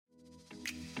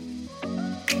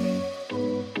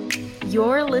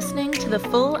You're listening to the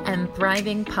Full and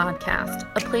Thriving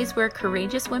Podcast, a place where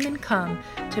courageous women come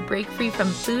to break free from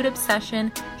food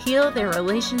obsession, heal their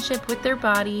relationship with their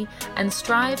body, and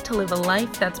strive to live a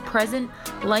life that's present,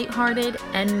 lighthearted,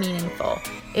 and meaningful.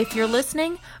 If you're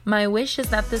listening, my wish is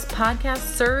that this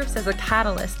podcast serves as a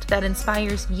catalyst that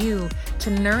inspires you to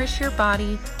nourish your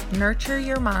body, nurture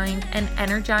your mind, and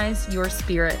energize your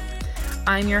spirit.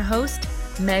 I'm your host,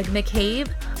 Meg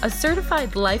McCabe, a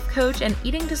certified life coach and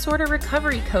eating disorder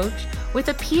recovery coach with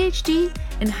a PhD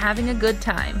in having a good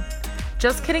time.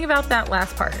 Just kidding about that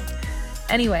last part.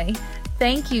 Anyway,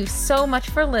 thank you so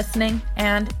much for listening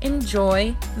and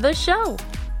enjoy the show.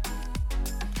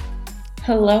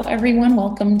 Hello, everyone.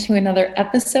 Welcome to another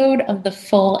episode of the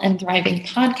Full and Thriving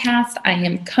Podcast. I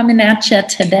am coming at you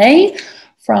today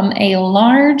from a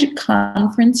large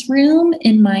conference room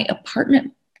in my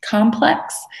apartment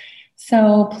complex.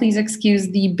 So please excuse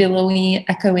the billowy,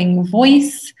 echoing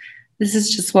voice. This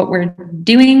is just what we're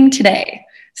doing today.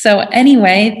 So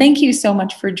anyway, thank you so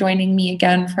much for joining me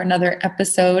again for another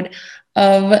episode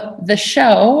of the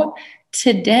show.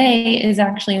 Today is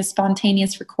actually a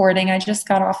spontaneous recording. I just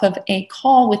got off of a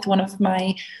call with one of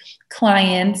my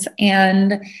clients,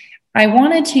 and I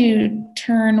wanted to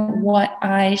turn what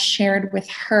I shared with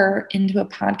her into a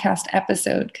podcast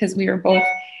episode because we were both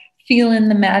feeling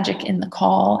the magic in the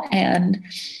call. And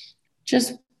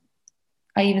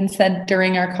I even said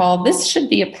during our call, this should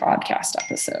be a podcast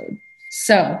episode.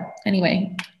 So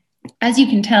anyway, as you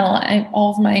can tell,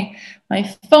 all of my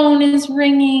phone is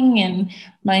ringing and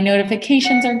my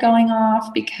notifications are going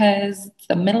off because it's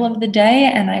the middle of the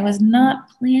day and I was not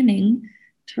planning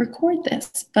to record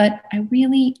this, but I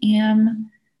really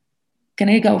am going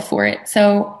to go for it.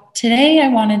 So today I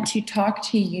wanted to talk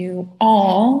to you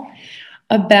all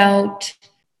about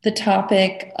the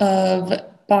topic of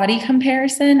body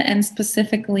comparison, and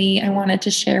specifically I wanted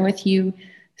to share with you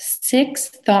 6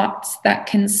 thoughts that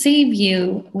can save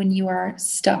you when you are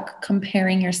stuck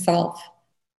comparing yourself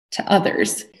to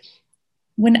others.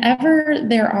 Whenever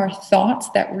there are thoughts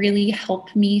that really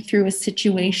help me through a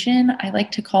situation, I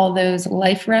like to call those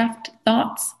life raft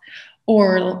thoughts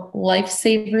or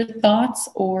lifesaver thoughts,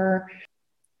 or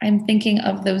I'm thinking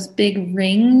of those big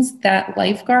rings that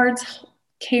lifeguards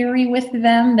carry with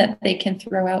them that they can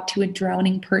throw out to a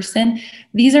drowning person.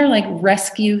 These are like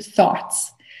rescue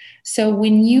thoughts. So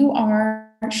when you are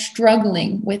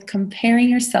struggling with comparing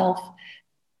yourself,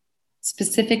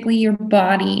 specifically your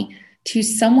body, to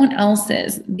someone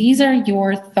else's, these are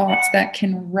your thoughts that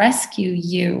can rescue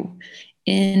you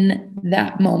in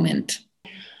that moment.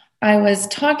 I was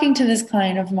talking to this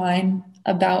client of mine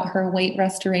about her weight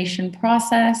restoration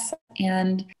process,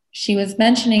 and she was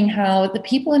mentioning how the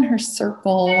people in her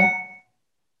circle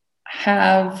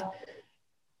have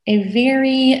a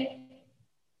very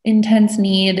intense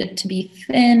need to be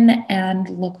thin and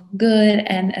look good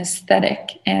and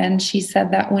aesthetic. And she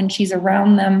said that when she's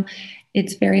around them,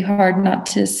 it's very hard not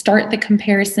to start the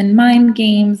comparison mind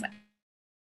games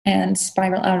and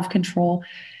spiral out of control,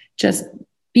 just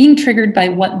being triggered by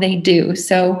what they do.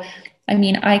 So, I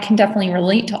mean, I can definitely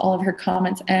relate to all of her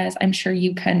comments, as I'm sure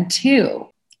you can too.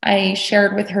 I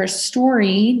shared with her a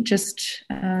story just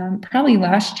probably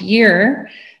last year.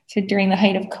 So during the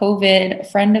height of COVID, a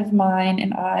friend of mine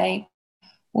and I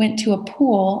went to a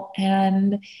pool,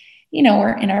 and,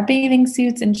 we're in our bathing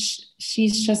suits, and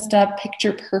she's just a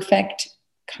picture perfect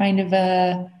kind of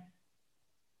a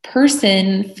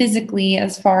person physically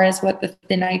as far as what the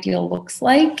thin ideal looks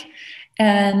like.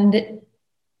 And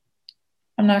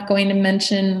I'm not going to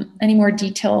mention any more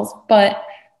details, but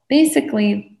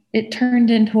basically it turned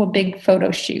into a big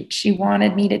photo shoot. She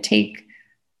wanted me to take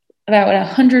about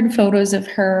 100 photos of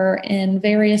her in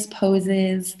various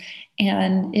poses,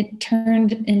 and it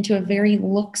turned into a very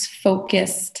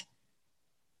looks-focused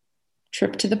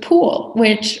trip to the pool,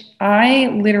 which I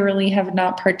literally have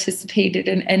not participated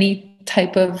in any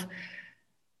type of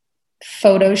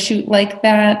photo shoot like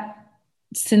that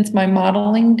since my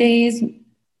modeling days,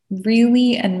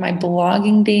 really, and my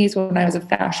blogging days when I was a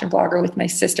fashion blogger with my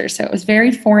sister. So it was very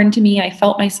foreign to me. I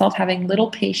felt myself having little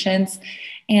patience.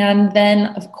 And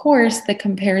then, of course, the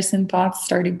comparison thoughts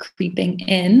started creeping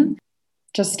in.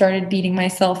 Just started beating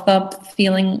myself up,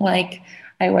 feeling like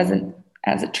I wasn't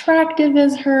as attractive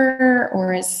as her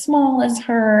or as small as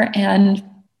her. And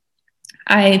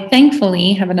I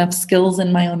thankfully have enough skills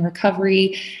in my own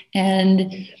recovery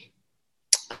and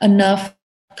enough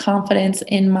confidence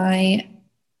in my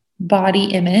body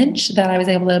image that I was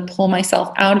able to pull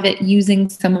myself out of it using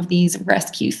some of these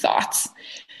rescue thoughts.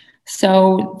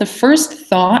 So the first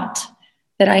thought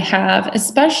that I have,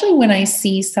 especially when I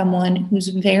see someone who's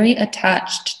very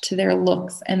attached to their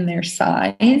looks and their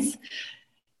size.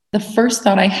 The first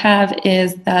thought I have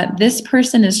is that this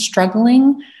person is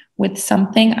struggling with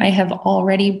something I have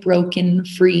already broken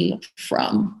free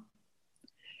from.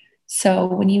 So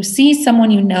when you see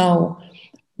someone you know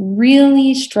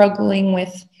really struggling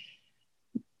with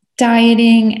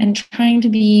dieting and trying to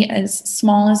be as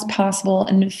small as possible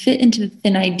and fit into the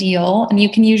thin ideal, and you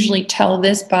can usually tell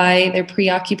this by their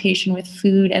preoccupation with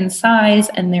food and size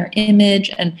and their image,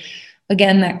 and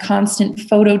again, that constant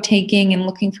photo taking and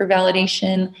looking for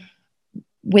validation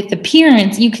with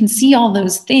appearance, you can see all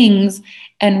those things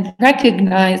and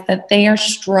recognize that they are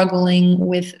struggling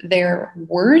with their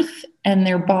worth and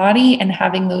their body, and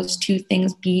having those two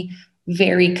things be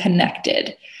very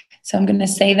connected. So I'm going to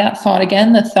say that thought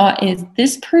again. The thought is,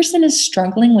 this person is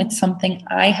struggling with something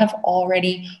I have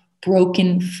already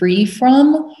broken free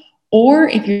from. Or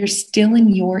if you're still in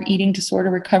your eating disorder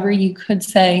recovery, you could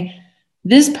say,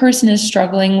 this person is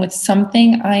struggling with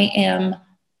something I am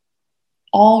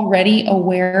already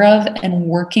aware of and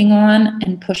working on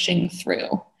and pushing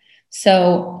through.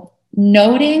 So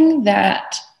noting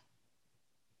that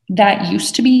that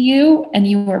used to be you and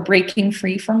you are breaking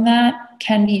free from that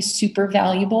can be super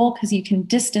valuable, because you can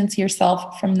distance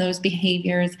yourself from those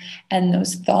behaviors and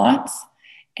those thoughts.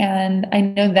 And I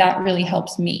know that really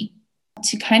helps me.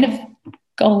 To kind of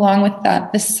go along with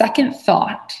that, the second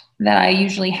thought that I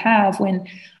usually have when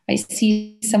I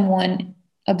see someone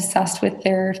obsessed with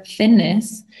their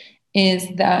thinness is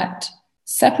that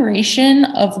separation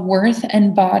of worth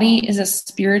and body is a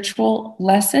spiritual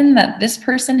lesson that this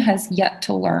person has yet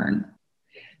to learn.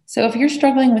 So if you're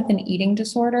struggling with an eating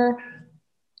disorder,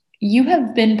 you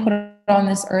have been put on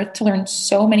this earth to learn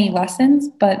so many lessons,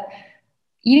 but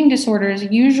eating disorders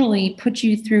usually put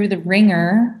you through the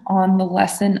ringer on the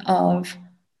lesson of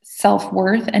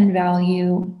self-worth and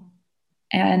value,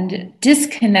 and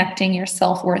disconnecting your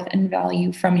self-worth and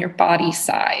value from your body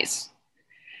size.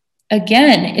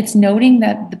 Again, it's noting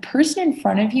that the person in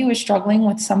front of you is struggling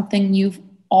with something you've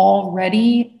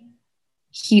already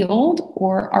healed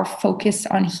or are focused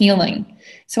on healing.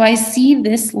 So I see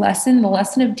this lesson, the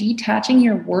lesson of detaching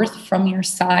your worth from your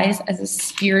size, as a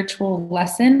spiritual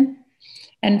lesson.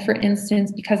 And for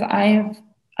instance, because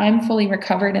I'm fully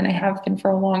recovered and I have been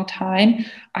for a long time,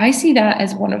 I see that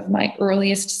as one of my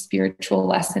earliest spiritual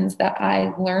lessons that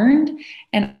I learned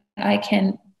and I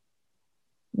can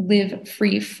live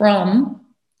free from.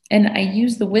 And I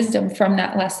use the wisdom from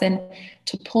that lesson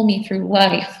to pull me through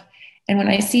life. And when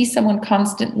I see someone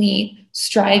constantly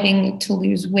striving to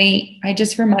lose weight, I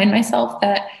just remind myself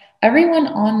that everyone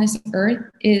on this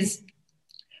earth is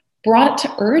brought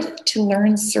to earth to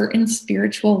learn certain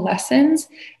spiritual lessons.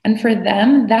 And for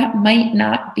them, that might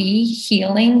not be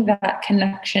healing that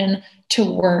connection to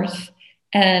worth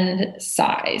and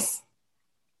size.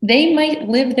 They might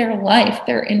live their life,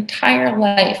 their entire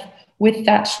life, with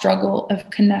that struggle of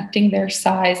connecting their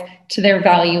size to their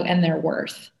value and their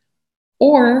worth.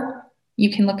 Or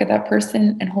you can look at that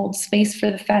person and hold space for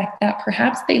the fact that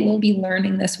perhaps they will be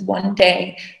learning this one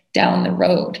day down the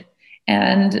road,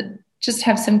 and just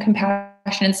have some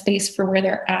compassion and space for where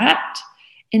they're at,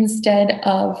 instead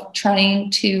of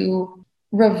trying to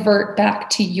revert back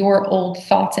to your old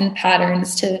thoughts and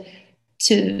patterns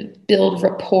to build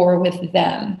rapport with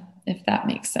them, if that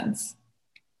makes sense.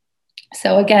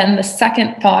 So again, the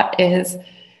second thought is,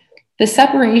 the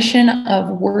separation of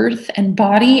worth and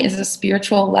body is a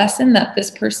spiritual lesson that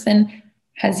this person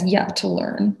has yet to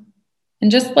learn. And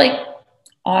just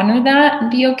honor that and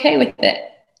be okay with it.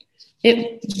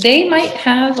 They might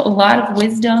have a lot of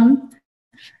wisdom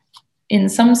in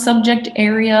some subject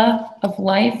area of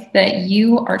life that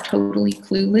you are totally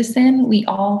clueless in. We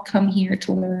all come here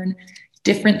to learn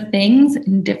different things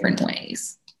in different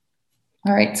ways.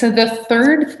 All right, so the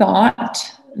third thought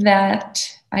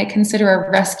that I consider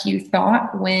a rescue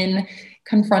thought when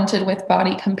confronted with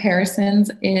body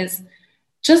comparisons is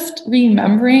just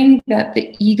remembering that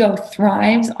the ego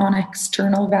thrives on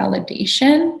external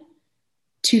validation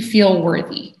to feel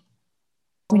worthy.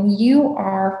 When you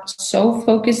are so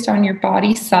focused on your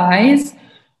body size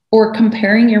or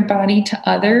comparing your body to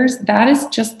others, that is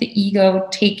just the ego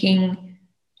taking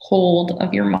hold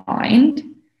of your mind.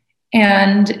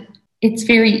 And it's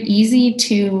very easy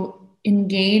to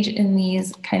engage in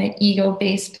these kind of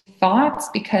ego-based thoughts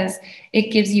because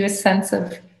it gives you a sense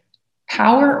of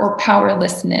power or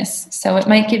powerlessness. So it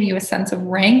might give you a sense of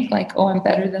rank, like, oh, I'm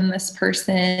better than this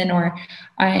person, or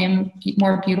I'm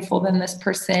more beautiful than this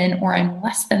person, or I'm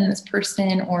less than this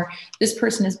person, or this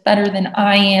person is better than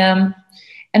I am.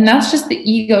 And that's just the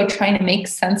ego trying to make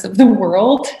sense of the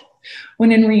world,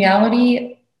 when in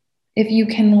reality, if you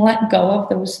can let go of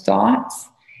those thoughts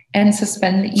and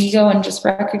suspend the ego and just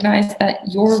recognize that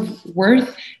your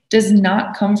worth does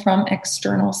not come from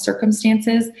external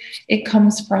circumstances. It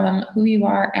comes from who you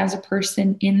are as a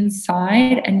person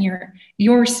inside, and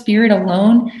your spirit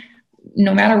alone,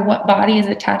 no matter what body is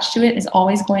attached to it, is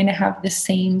always going to have the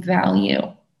same value.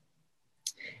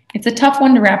 It's a tough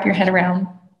one to wrap your head around,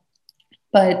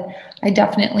 but I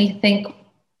definitely think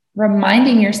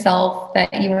reminding yourself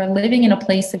that you are living in a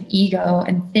place of ego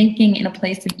and thinking in a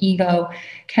place of ego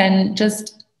can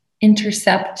just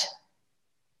intercept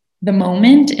the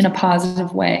moment in a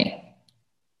positive way,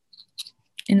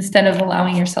 instead of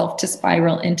allowing yourself to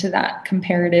spiral into that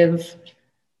comparative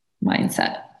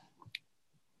mindset.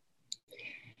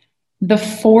 The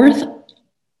fourth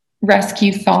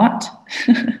rescue thought,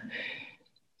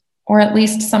 or at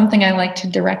least something I like to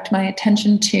direct my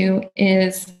attention to,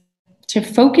 is to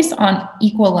focus on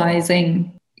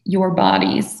equalizing your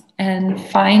bodies and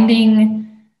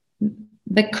finding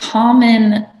the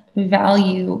common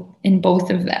value in both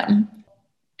of them.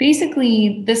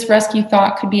 Basically, this rescue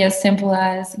thought could be as simple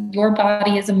as, your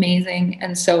body is amazing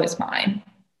and so is mine.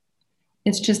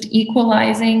 It's just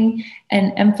equalizing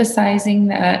and emphasizing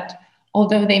that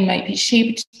although they might be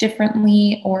shaped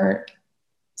differently or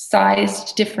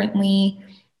sized differently,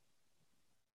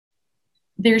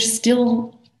 they're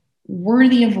still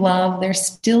worthy of love, they're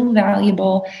still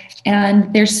valuable,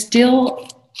 and they're still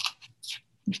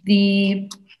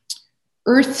the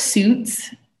earth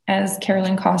suits, as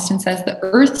Carolyn Costin says, the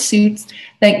earth suits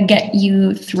that get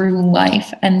you through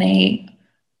life, and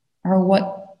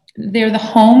they're the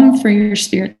home for your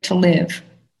spirit to live.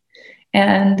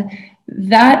 And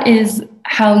that is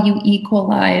how you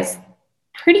equalize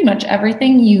pretty much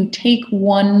everything. You take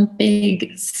one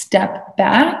big step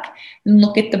back and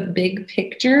look at the big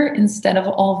picture instead of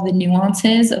all of the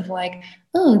nuances of like,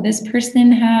 oh, this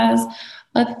person has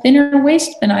a thinner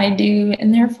waist than I do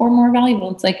and therefore more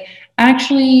valuable. It's like,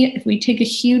 actually, if we take a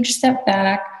huge step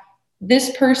back,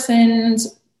 this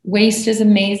person's waist is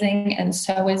amazing and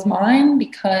so is mine,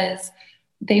 because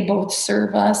they both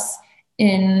serve us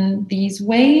in these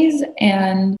ways,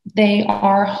 and they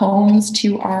are homes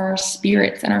to our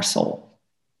spirits and our soul.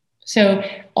 So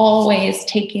always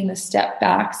taking the step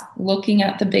back, looking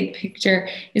at the big picture,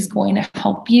 is going to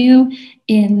help you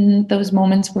in those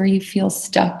moments where you feel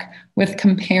stuck with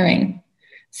comparing.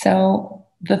 So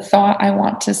the thought I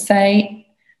want to say,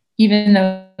 even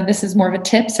though this is more of a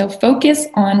tip, so focus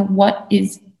on what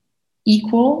is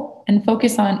equal and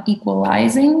focus on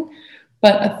equalizing.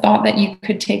 But a thought that you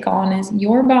could take on is,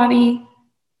 your body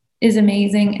is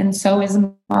amazing and so is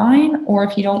mine. Or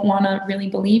if you don't want to really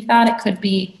believe that, it could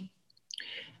be,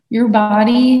 your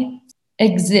body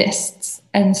exists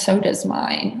and so does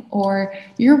mine. Or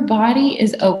your body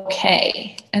is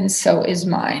okay and so is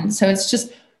mine. So it's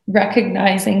just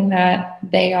recognizing that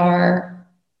they are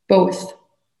both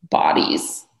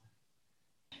bodies.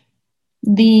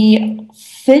 The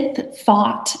fifth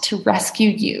thought to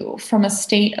rescue you from a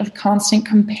state of constant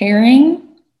comparing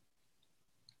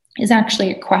is actually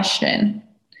a question.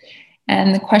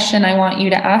 And the question I want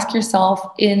you to ask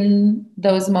yourself in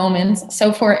those moments.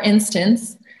 So for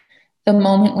instance, the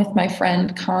moment with my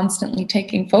friend constantly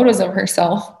taking photos of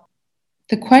herself,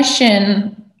 the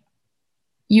question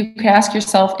you could ask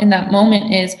yourself in that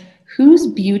moment is, whose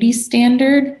beauty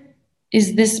standard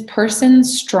is this person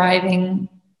striving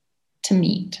to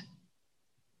meet?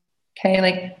 Okay,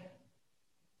 like,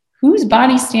 whose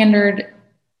body standard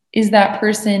is that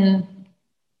person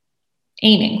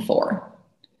aiming for?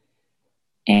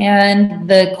 And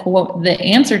the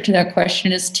answer to that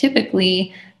question is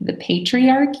typically the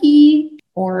patriarchy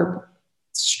or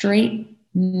straight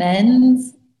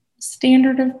men's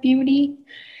standard of beauty.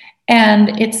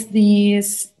 And it's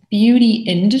these beauty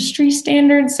industry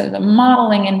standards. So the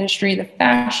modeling industry, the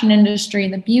fashion industry,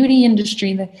 the beauty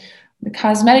industry, the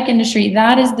cosmetic industry,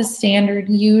 that is the standard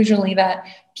usually that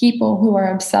people who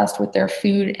are obsessed with their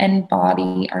food and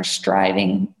body are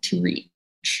striving to reach.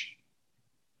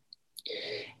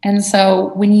 And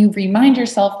so when you remind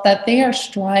yourself that they are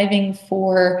striving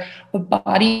for a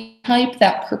body type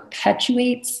that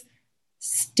perpetuates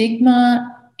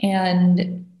stigma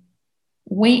and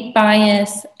weight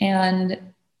bias and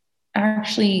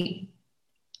actually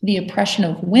the oppression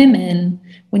of women,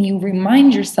 when you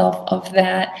remind yourself of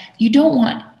that, you don't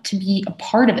want to be a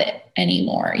part of it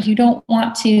anymore. You don't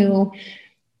want to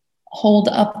hold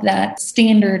up that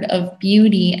standard of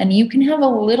beauty, and you can have a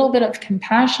little bit of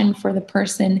compassion for the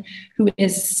person who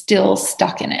is still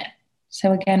stuck in it.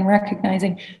 So again,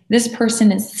 recognizing this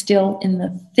person is still in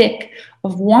the thick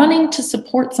of wanting to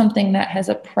support something that has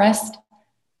oppressed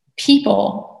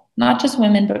people, not just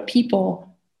women, but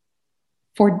people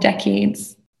for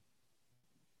decades.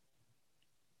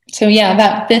 So yeah,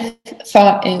 that fifth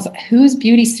thought is, whose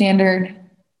beauty standard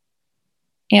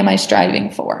am I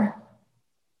striving for?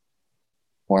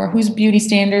 Or whose beauty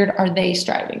standard are they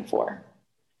striving for?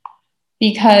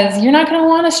 Because you're not going to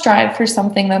want to strive for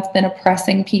something that's been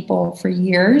oppressing people for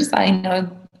years. I know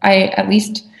at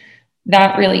least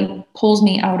that really pulls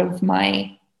me out of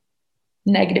my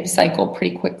negative cycle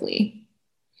pretty quickly.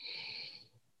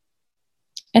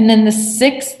 And then the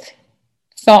sixth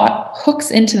thought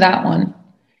hooks into that one,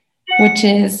 which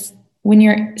is, when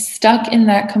you're stuck in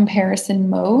that comparison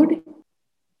mode,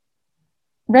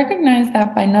 recognize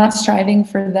that by not striving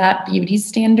for that beauty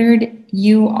standard,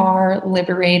 you are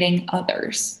liberating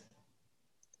others.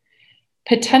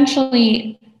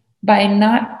 Potentially, by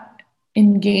not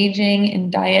engaging in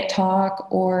diet talk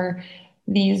or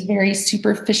these very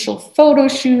superficial photo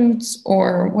shoots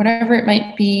or whatever it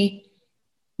might be,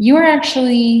 you are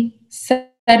actually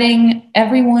setting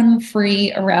everyone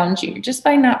free around you just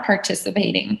by not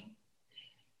participating.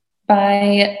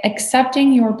 By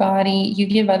accepting your body, you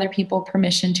give other people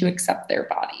permission to accept their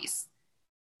bodies.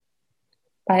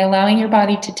 By allowing your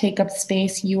body to take up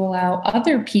space, you allow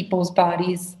other people's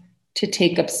bodies to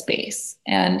take up space.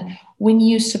 And when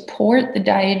you support the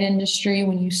diet industry,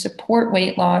 when you support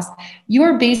weight loss, you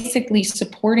are basically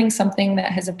supporting something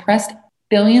that has oppressed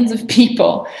billions of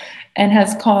people and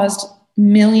has caused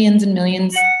millions and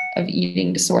millions of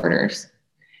eating disorders.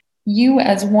 You,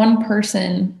 as one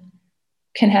person,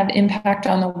 can have impact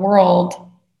on the world.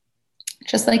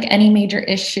 Just like any major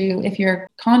issue, if you're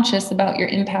conscious about your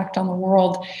impact on the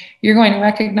world, you're going to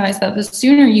recognize that the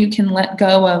sooner you can let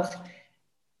go of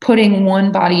putting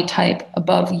one body type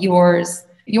above yours,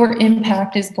 your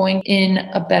impact is going in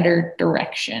a better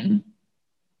direction.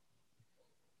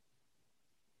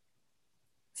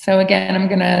 So again, I'm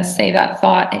going to say that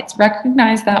thought. It's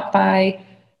recognize that by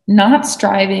not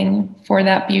striving for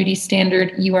that beauty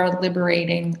standard, you are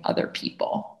liberating other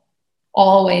people.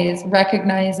 Always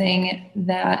recognizing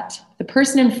that the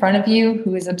person in front of you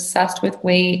who is obsessed with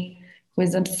weight, who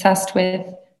is obsessed with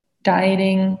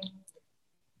dieting,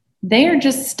 they are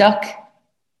just stuck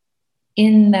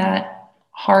in that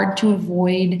hard to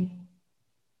avoid,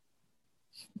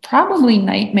 probably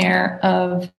nightmare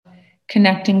of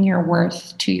connecting your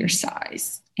worth to your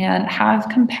size. And have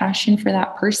compassion for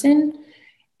that person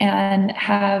and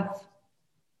have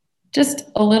just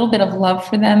a little bit of love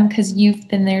for them, because you've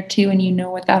been there too and you know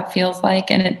what that feels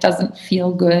like, and it doesn't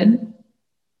feel good.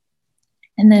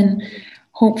 And then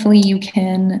hopefully you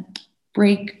can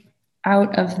break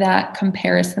out of that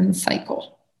comparison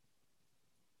cycle.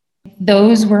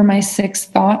 Those were my 6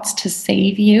 thoughts to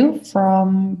save you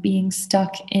from being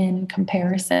stuck in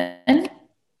comparison.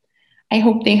 I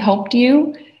hope they helped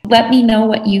you. Let me know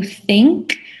what you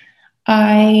think.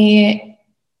 I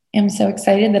am so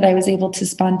excited that I was able to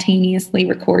spontaneously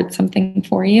record something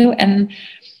for you. And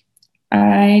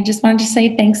I just wanted to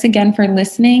say thanks again for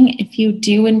listening. If you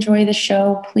do enjoy the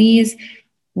show, please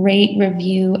rate,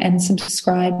 review, and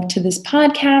subscribe to this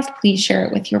podcast. Please share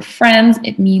it with your friends.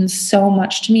 It means so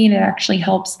much to me, and it actually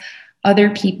helps other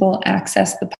people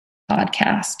access the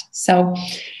podcast. So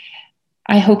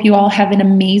I hope you all have an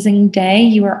amazing day.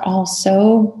 You are all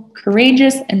so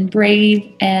courageous and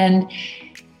brave, and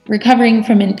recovering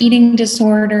from an eating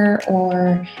disorder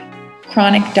or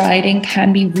chronic dieting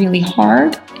can be really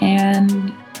hard.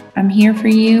 And I'm here for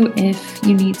you if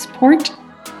you need support.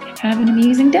 Have an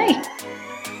amazing day.